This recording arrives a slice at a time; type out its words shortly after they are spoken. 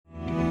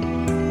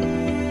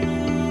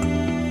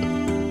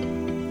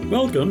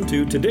Welcome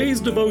to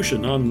today's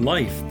devotion on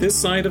life this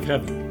side of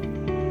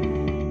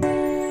heaven.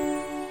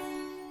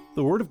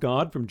 The Word of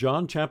God from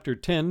John chapter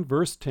 10,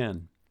 verse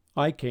 10.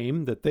 I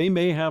came that they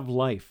may have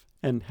life,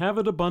 and have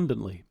it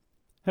abundantly.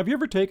 Have you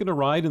ever taken a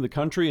ride in the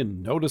country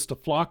and noticed a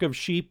flock of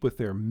sheep with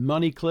their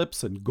money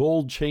clips and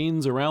gold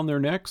chains around their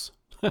necks?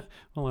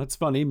 Well, that's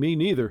funny, me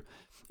neither.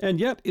 And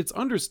yet, it's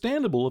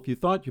understandable if you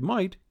thought you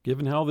might,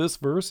 given how this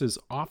verse is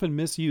often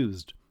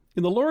misused.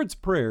 In the Lord's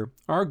Prayer,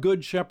 our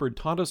Good Shepherd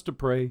taught us to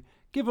pray,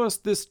 "Give us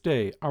this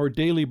day our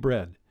daily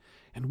bread."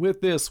 And with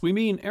this, we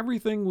mean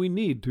everything we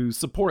need to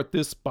support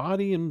this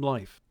body and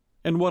life.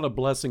 And what a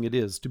blessing it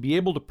is to be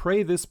able to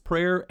pray this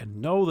prayer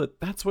and know that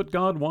that's what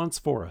God wants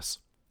for us.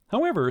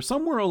 However,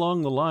 somewhere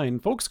along the line,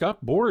 folks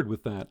got bored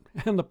with that.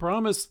 And the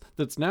promise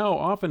that's now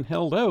often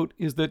held out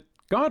is that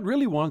God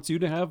really wants you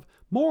to have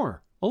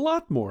more, a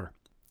lot more.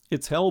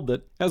 It's held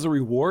that as a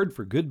reward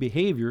for good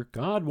behavior,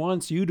 God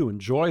wants you to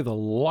enjoy the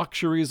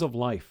luxuries of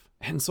life.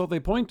 And so they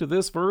point to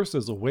this verse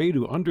as a way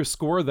to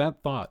underscore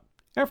that thought.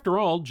 After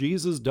all,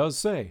 Jesus does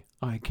say,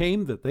 "I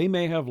came that they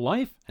may have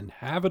life and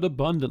have it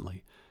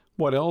abundantly."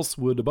 What else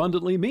would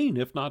abundantly mean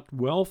if not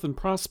wealth and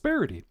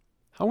prosperity?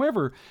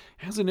 However,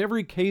 as in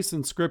every case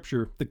in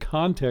Scripture, the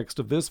context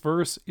of this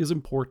verse is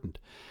important.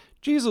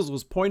 Jesus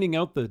was pointing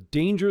out the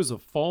dangers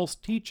of false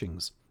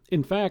teachings.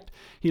 In fact,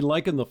 he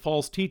likened the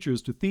false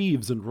teachers to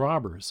thieves and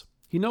robbers.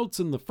 He notes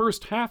in the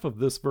first half of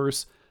this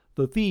verse,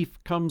 "The thief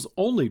comes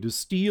only to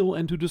steal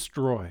and to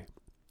destroy."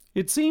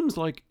 It seems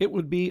like it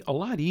would be a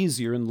lot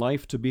easier in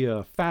life to be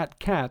a fat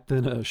cat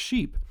than a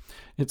sheep.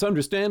 It's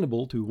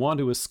understandable to want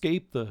to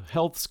escape the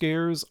health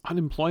scares,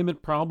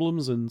 unemployment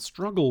problems, and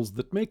struggles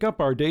that make up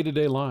our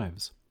day-to-day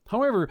lives.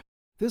 However,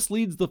 this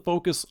leads the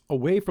focus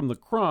away from the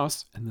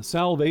cross and the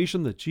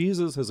salvation that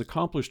Jesus has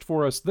accomplished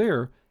for us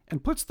there,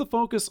 and puts the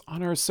focus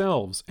on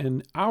ourselves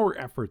and our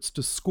efforts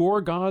to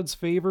score God's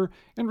favor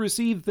and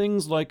receive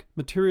things like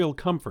material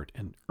comfort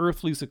and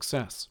earthly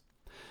success.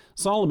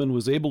 Solomon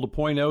was able to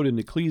point out in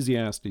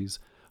Ecclesiastes,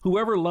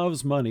 "Whoever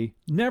loves money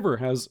never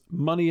has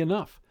money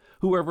enough.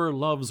 Whoever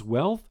loves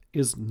wealth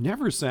is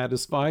never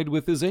satisfied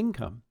with his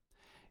income."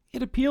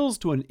 It appeals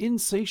to an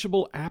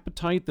insatiable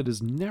appetite that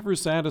is never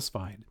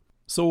satisfied.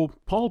 So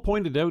Paul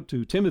pointed out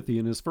to Timothy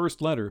in his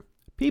first letter,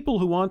 people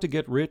who want to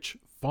get rich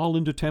fall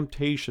into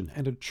temptation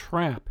and a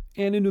trap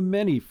and into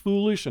many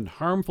foolish and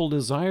harmful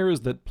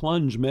desires that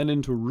plunge men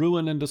into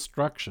ruin and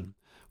destruction.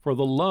 For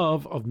the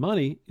love of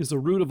money is a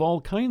root of all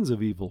kinds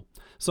of evil.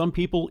 Some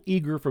people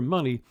eager for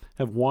money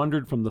have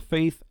wandered from the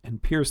faith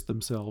and pierced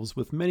themselves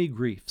with many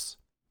griefs.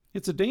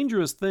 It's a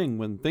dangerous thing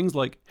when things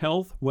like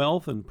health,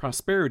 wealth, and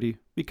prosperity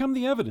become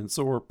the evidence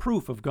or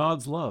proof of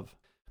God's love.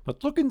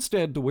 But look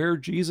instead to where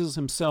Jesus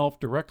himself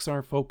directs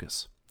our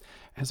focus.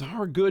 As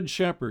our good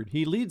shepherd,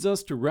 he leads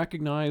us to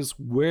recognize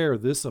where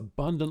this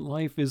abundant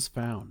life is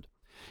found.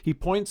 He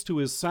points to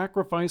his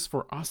sacrifice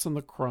for us on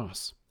the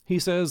cross. He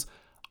says,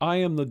 "I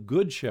am the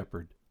good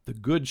shepherd. The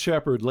good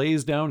shepherd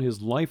lays down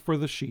his life for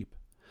the sheep."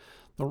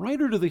 The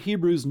writer to the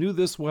Hebrews knew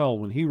this well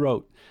when he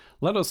wrote,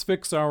 "Let us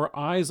fix our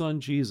eyes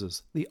on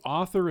Jesus, the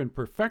author and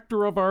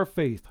perfecter of our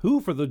faith, who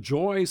for the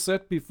joy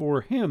set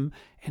before him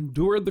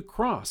endured the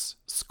cross,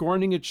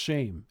 scorning its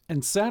shame,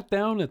 and sat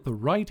down at the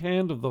right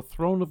hand of the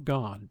throne of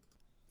God."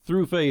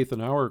 Through faith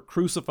in our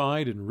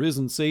crucified and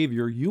risen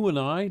Savior, you and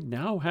I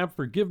now have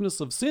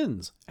forgiveness of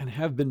sins and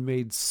have been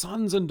made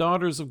sons and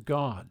daughters of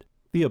God.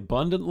 The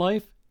abundant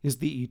life is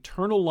the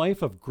eternal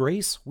life of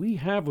grace we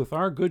have with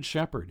our Good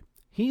Shepherd.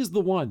 He's the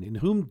one in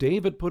whom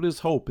David put his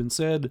hope and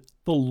said,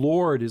 "The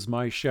Lord is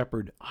my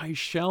shepherd, I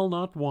shall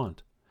not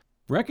want."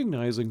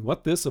 Recognizing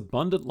what this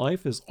abundant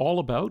life is all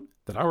about,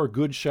 that our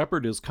Good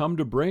Shepherd has come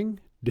to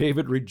bring,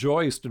 David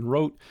rejoiced and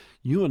wrote,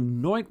 "You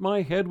anoint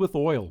my head with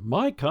oil,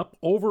 my cup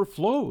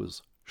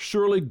overflows.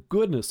 Surely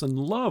goodness and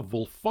love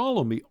will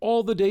follow me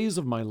all the days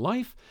of my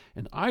life,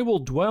 and I will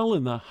dwell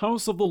in the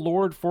house of the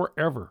Lord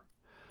forever."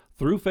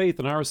 Through faith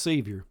in our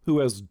Savior, who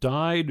has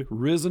died,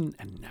 risen,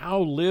 and now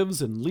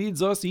lives and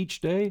leads us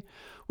each day,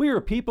 we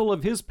are people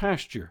of his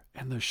pasture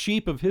and the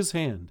sheep of his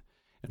hand,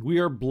 and we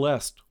are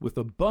blessed with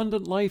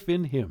abundant life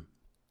in him.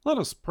 Let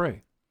us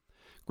pray.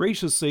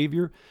 Gracious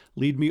Savior,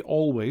 lead me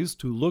always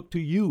to look to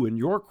you and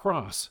your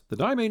cross,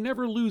 that I may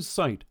never lose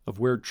sight of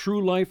where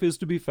true life is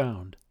to be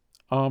found.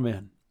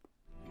 Amen.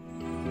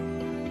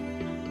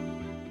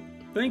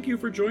 Thank you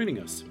for joining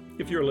us.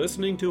 If you're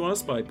listening to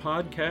us by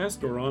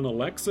podcast or on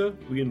Alexa,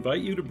 we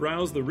invite you to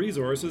browse the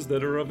resources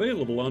that are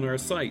available on our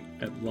site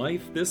at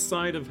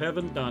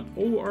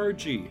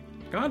lifethissideofheaven.org.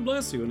 God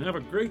bless you and have a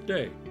great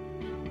day.